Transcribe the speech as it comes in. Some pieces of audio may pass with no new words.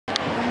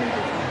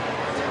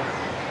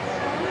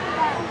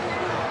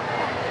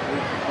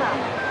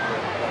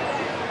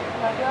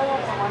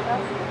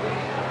Ajá.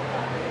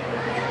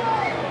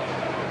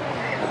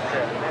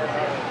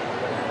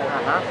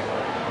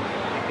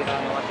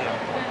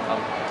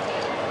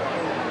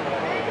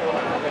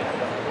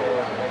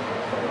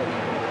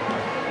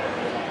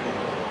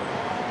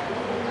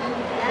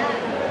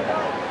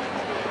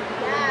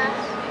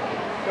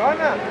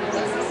 Joana.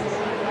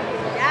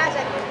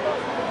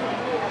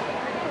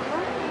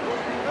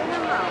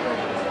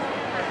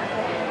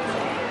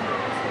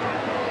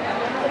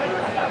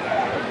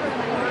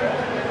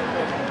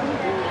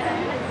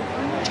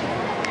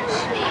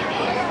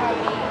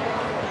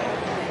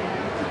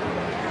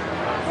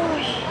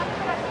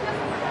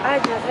 Ay,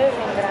 ya se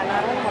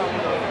desengranaron,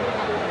 mamá.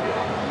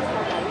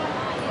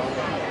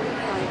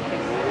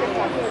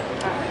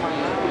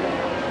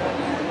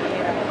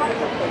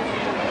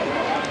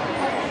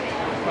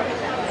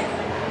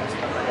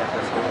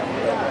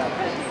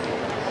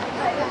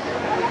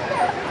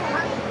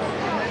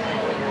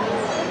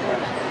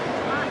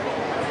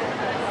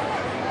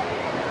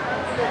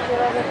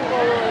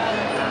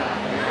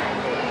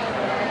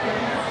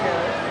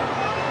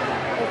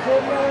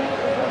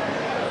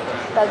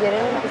 Taller en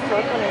el que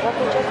estoy con esa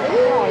fecha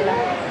española.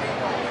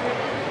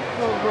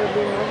 Nos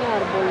volvimos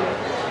árboles.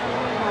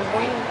 Más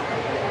bonito.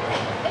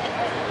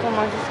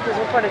 ¿Cómo es que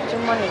eso parece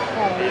un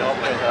manicomio?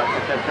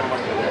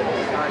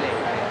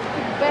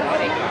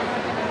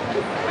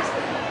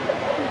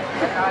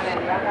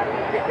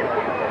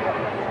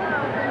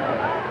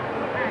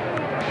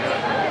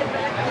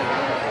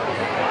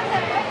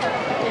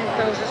 Y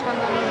entonces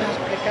cuando nos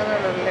explican a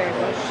los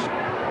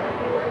legos.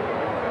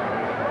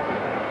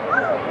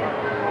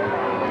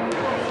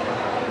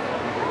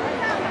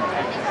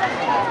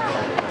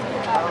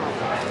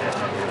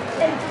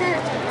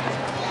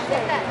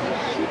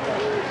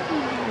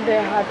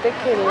 Déjate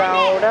que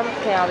Laura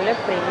que hable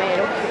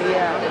primero,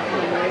 querida.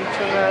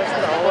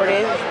 Por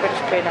eso, pero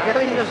espera. Qué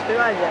rindo te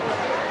vaya.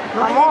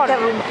 No Amor,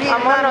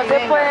 amor, no se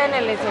puede en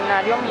el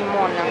escenario, mi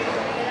mona.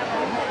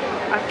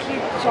 Aquí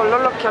solo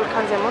lo que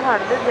alcancemos a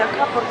ver desde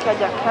acá, porque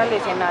allá queda el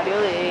escenario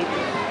de ellos.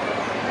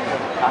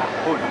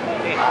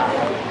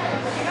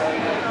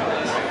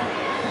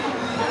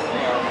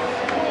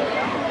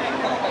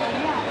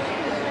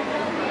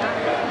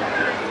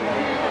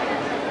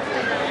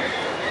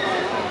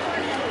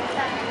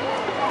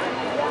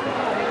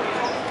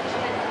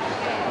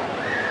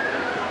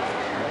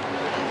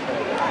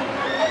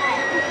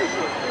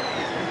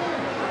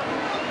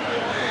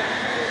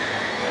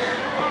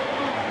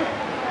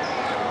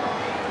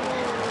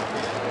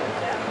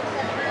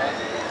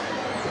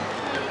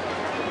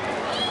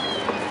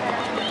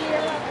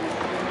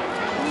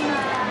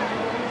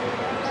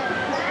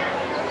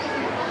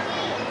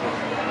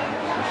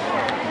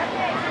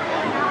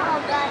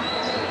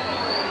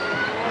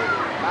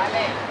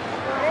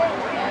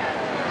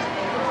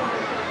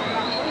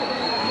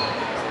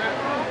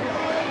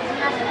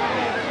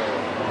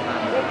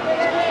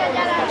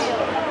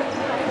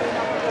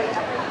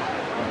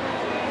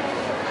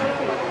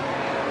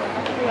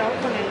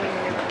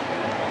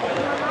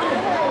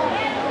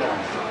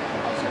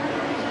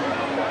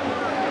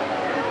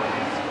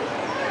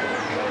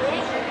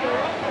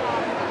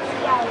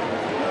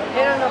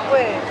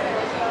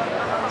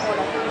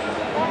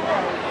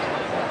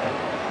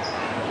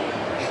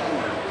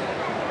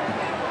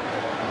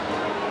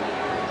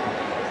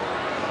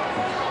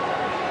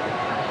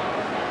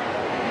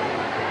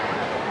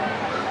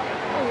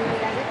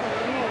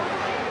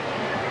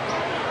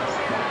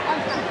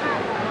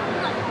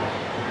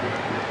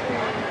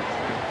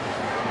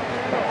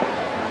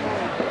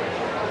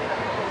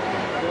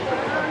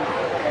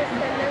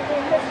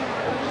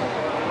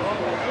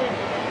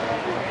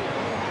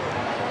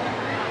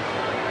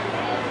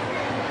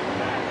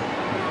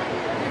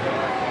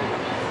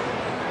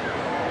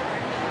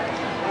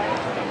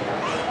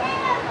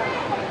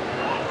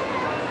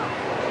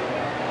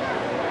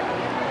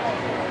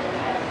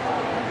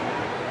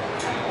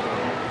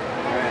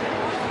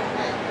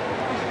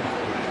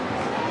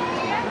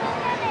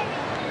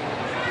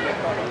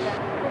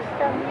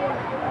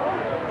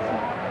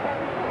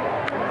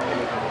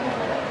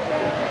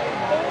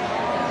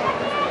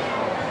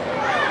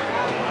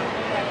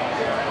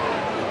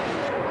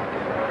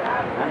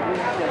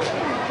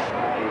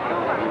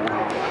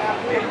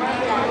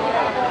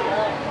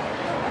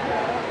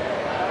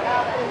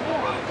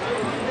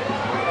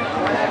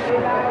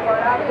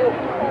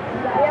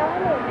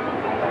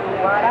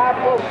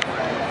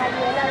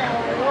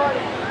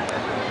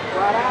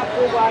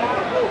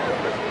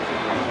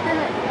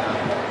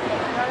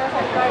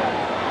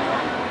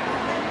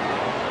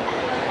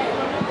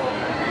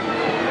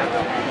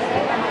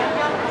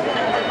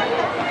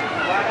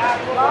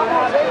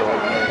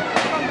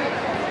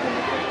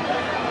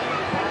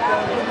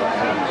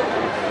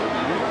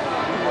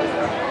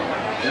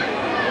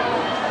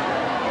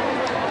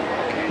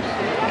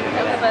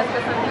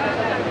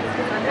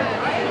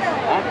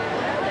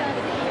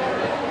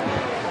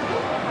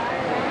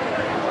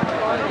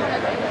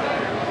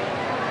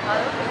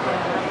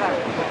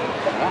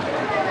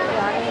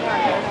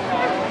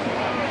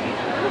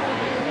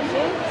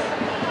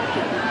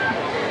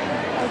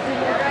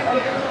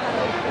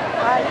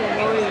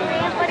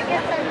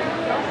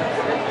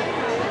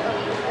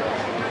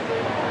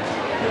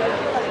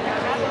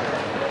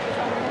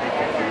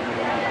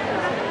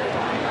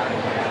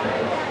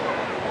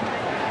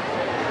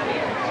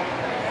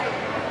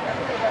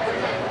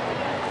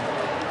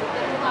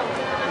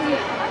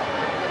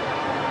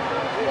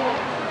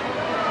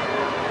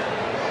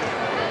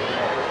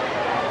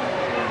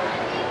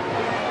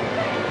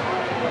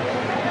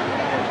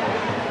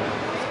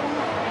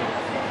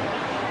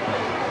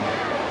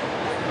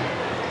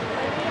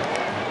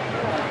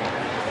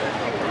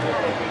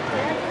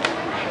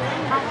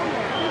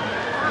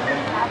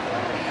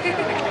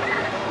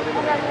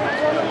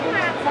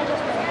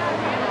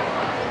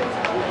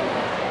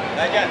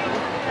 Brian.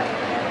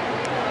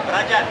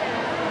 Brian.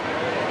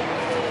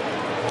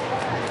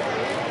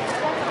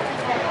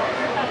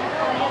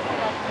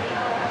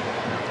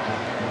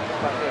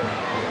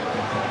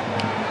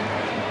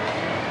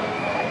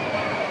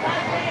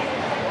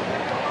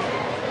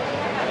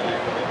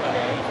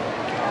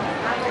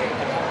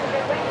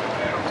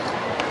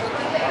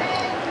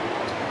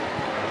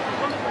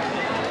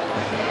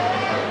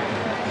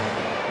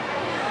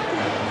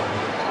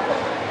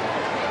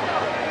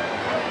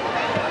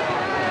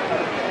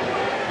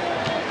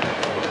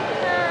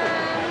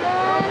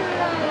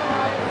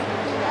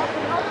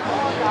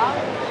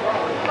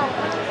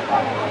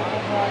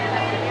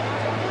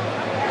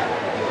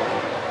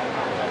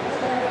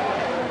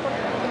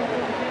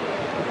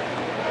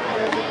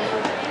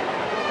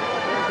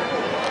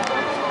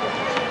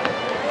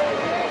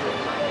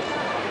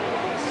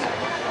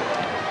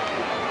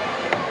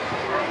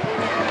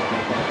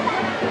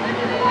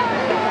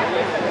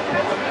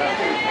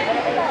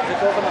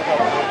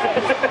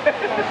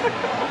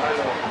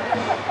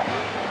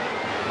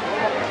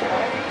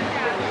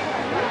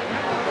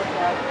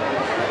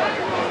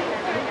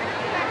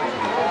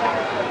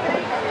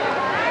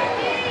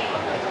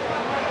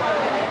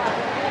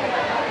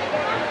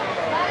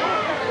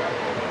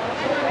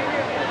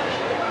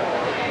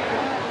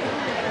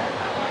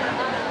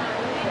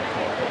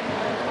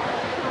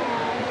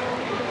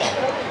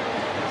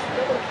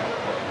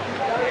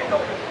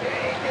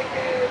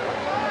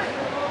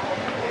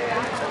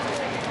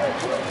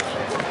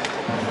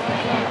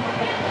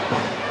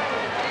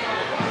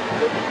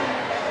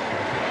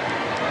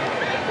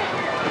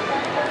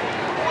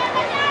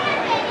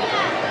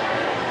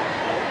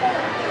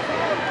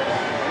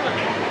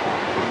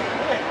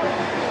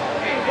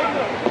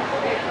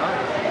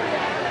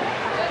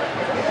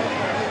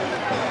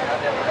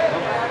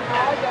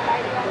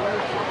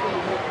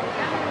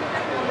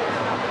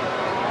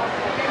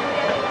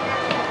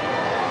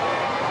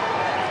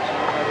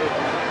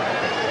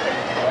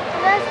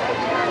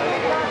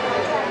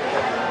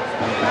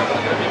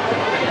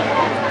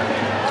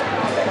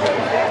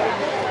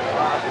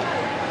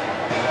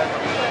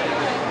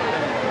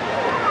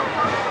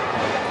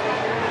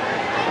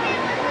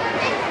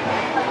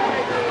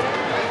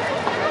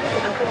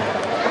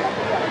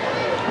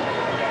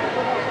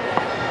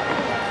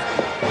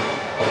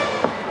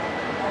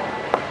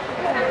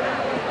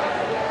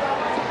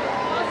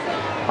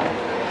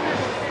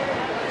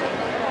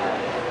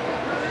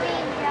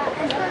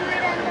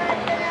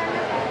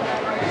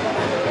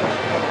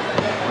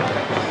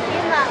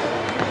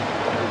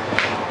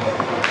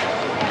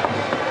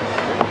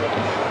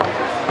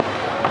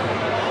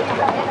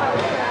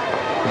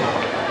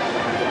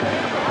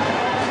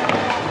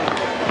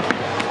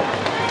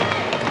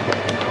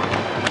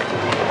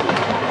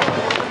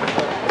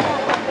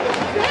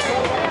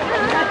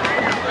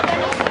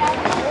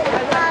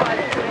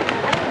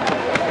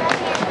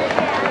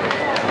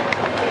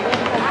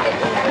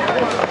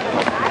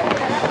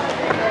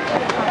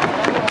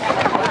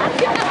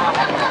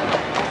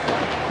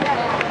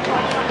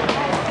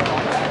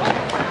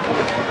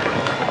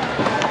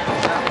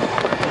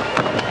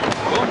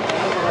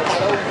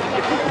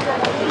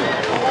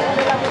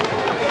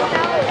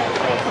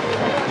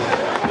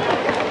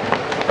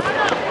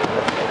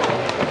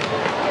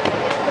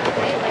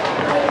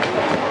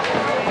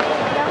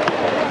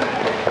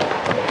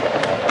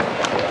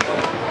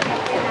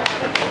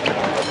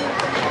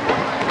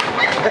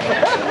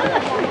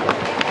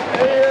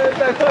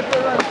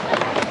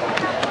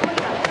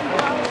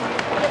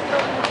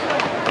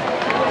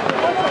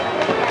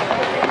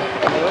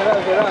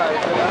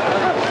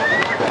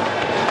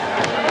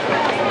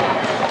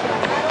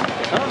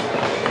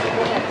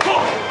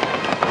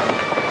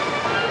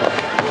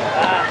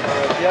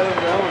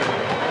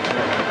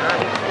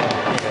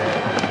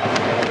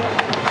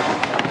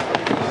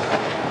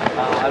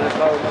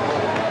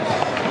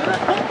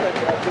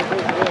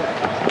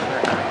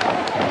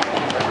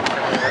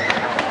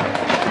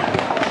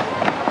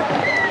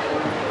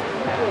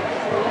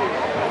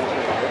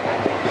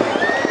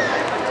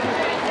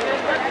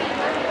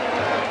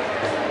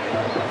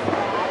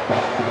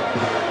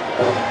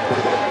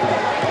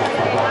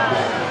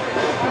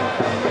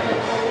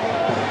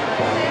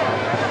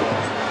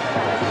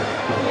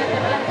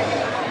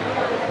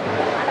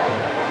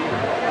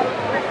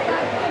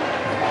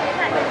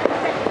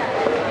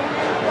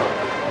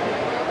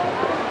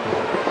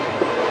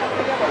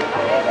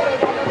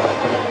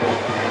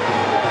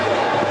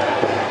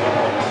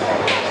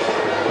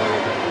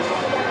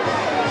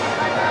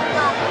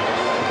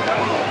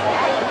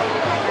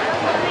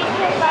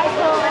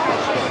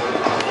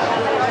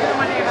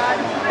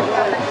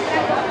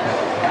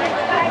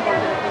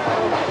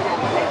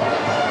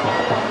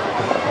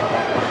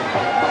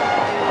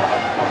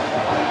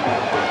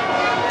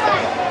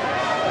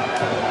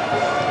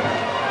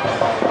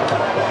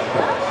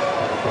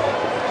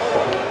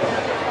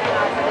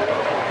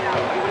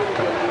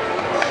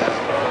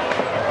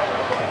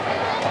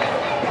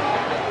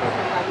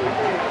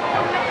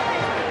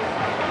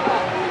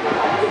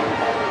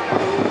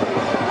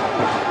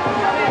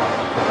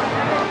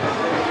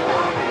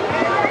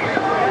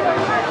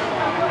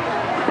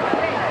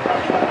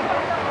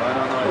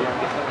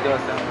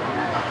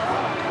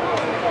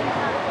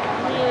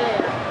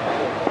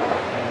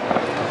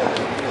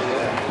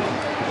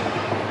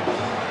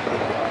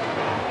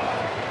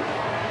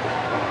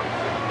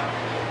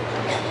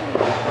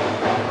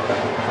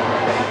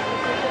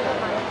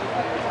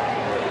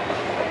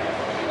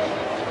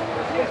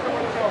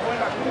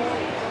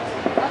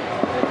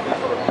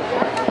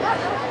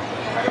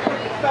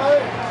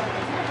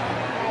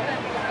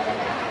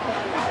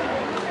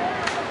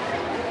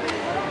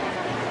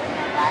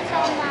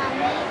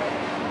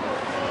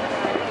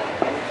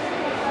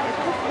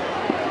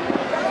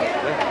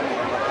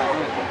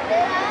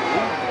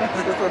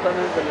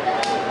 Totalmente.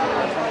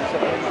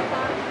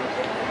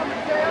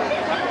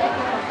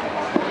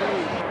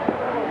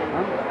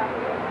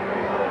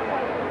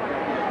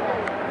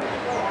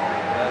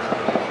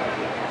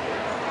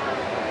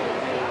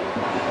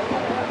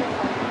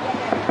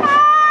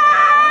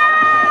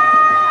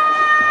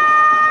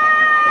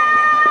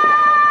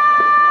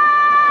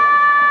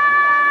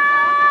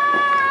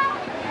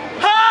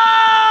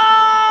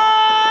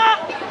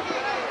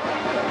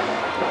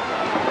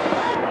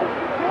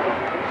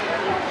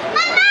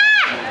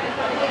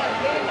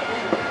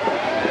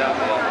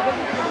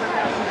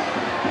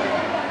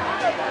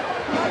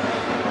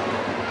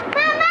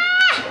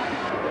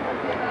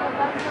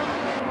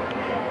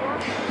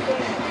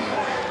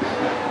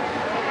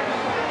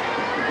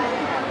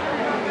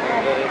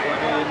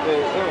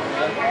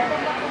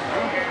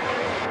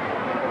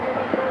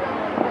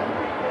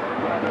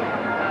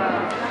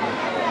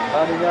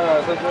 Ah, niña,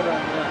 soy yo, niña.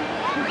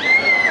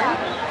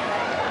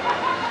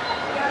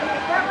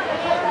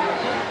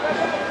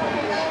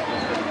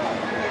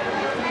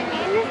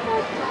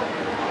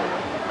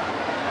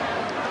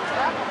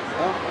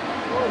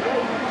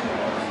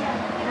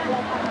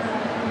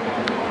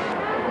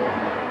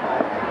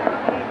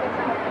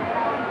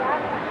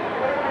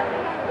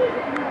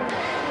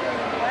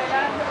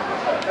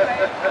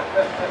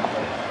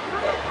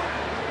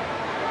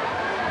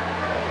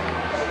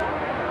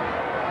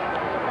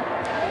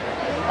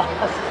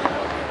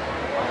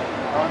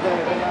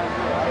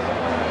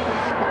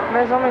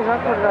 Eso me hizo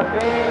acordar de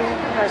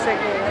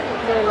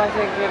la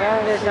ceguera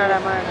de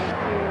Saramago.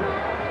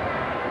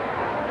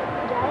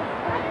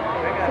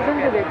 Es el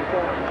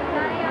director.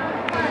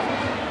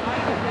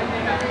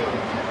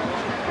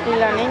 Y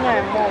la niña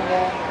de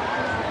Momo.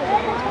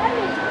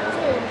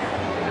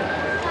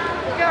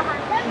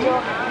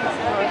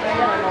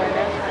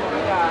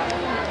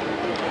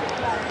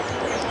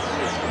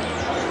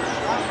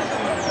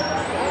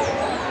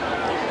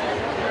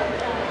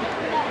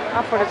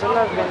 Ah, por eso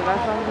las vendas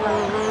son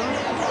blancas.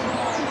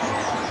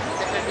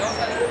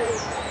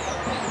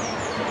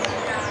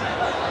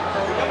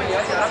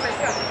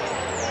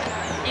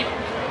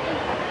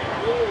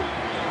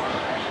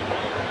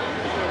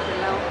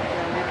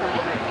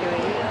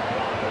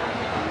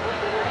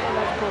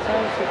 Las cosas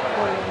del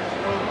psicólogo.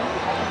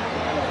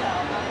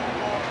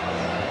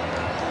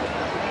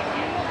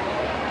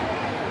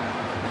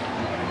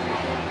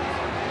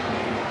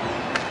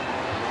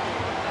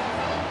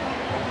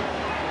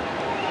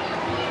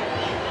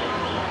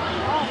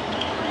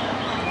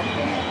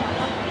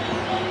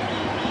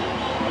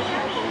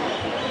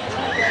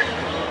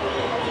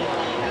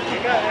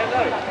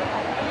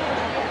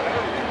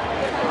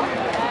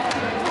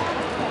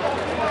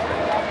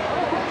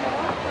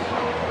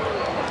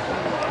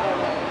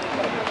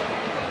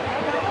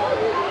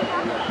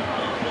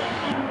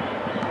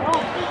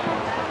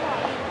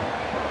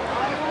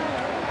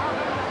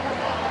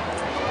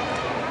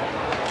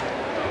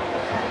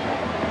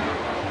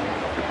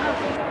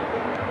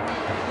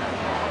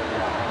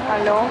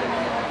 ¿Aló? ¿No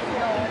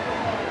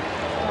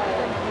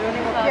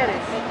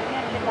quieres?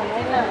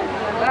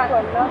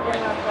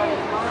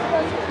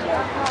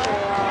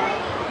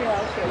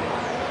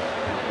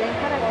 Ven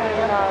para acá,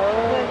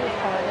 puedes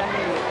estar allá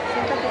arriba.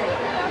 Siéntate.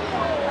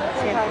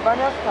 Siéntate.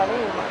 Van hasta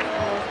arriba.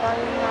 No está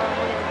ahí nada.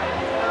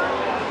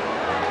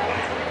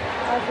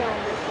 Hacia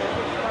donde ustedes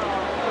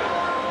estaban.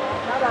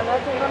 Nada, no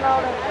tengo una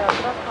hora de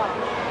teatro acá.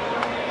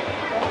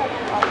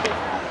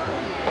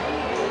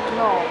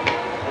 No.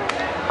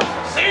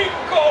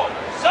 5,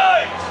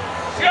 6,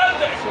 7,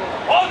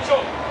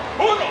 8,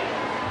 1,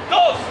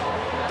 2,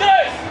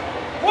 3,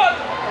 4,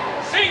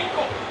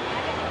 5,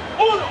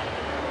 1,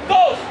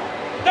 2,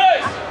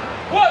 3,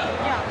 4,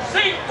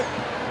 5,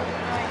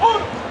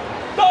 1,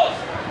 2,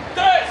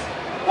 3,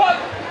 4,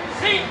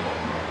 5,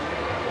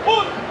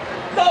 1,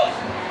 2,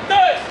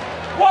 3,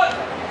 4,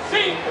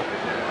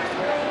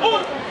 5,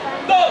 1,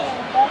 2,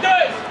 3,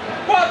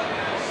 4,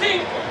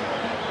 5,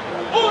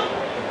 1,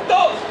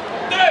 2,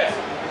 3,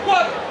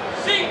 4,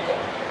 5,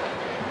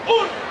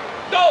 1,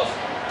 2,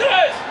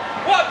 3,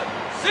 4,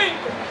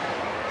 5,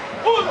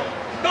 1,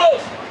 2,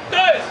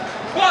 3,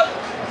 4,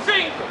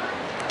 5,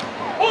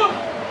 1,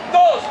 2, 3, 4, 5, 1,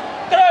 2,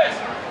 3,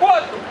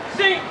 4,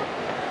 5,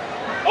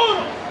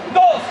 1,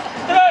 2,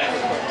 3,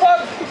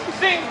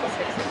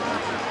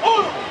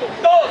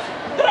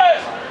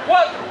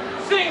 4,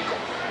 5,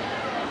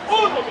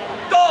 1,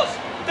 2,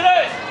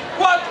 3,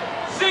 4,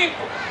 5,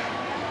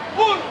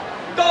 1,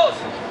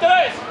 2,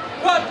 3,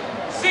 4,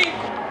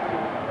 5,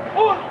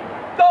 1,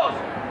 2,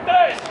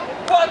 3,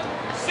 4,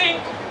 5,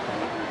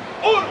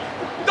 1,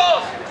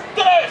 2,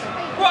 3,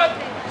 4,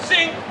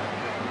 5,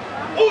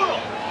 1,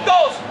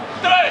 2,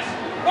 3,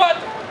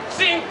 4,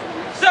 5,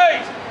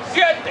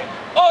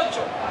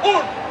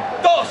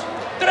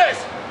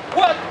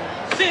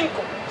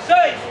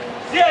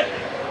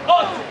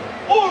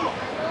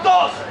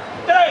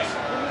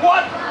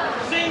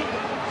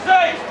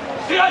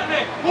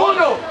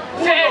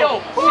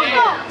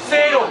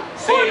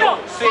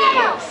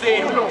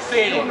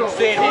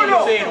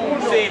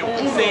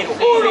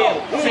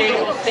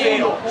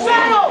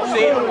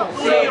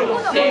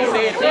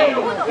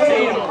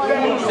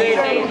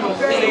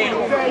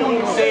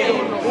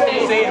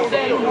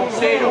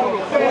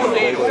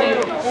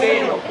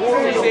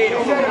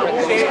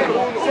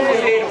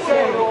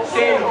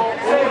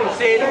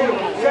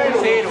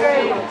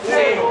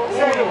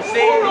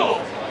 Uno,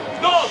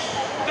 dos,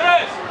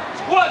 tres,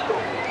 cuatro,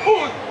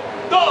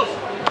 un, dos.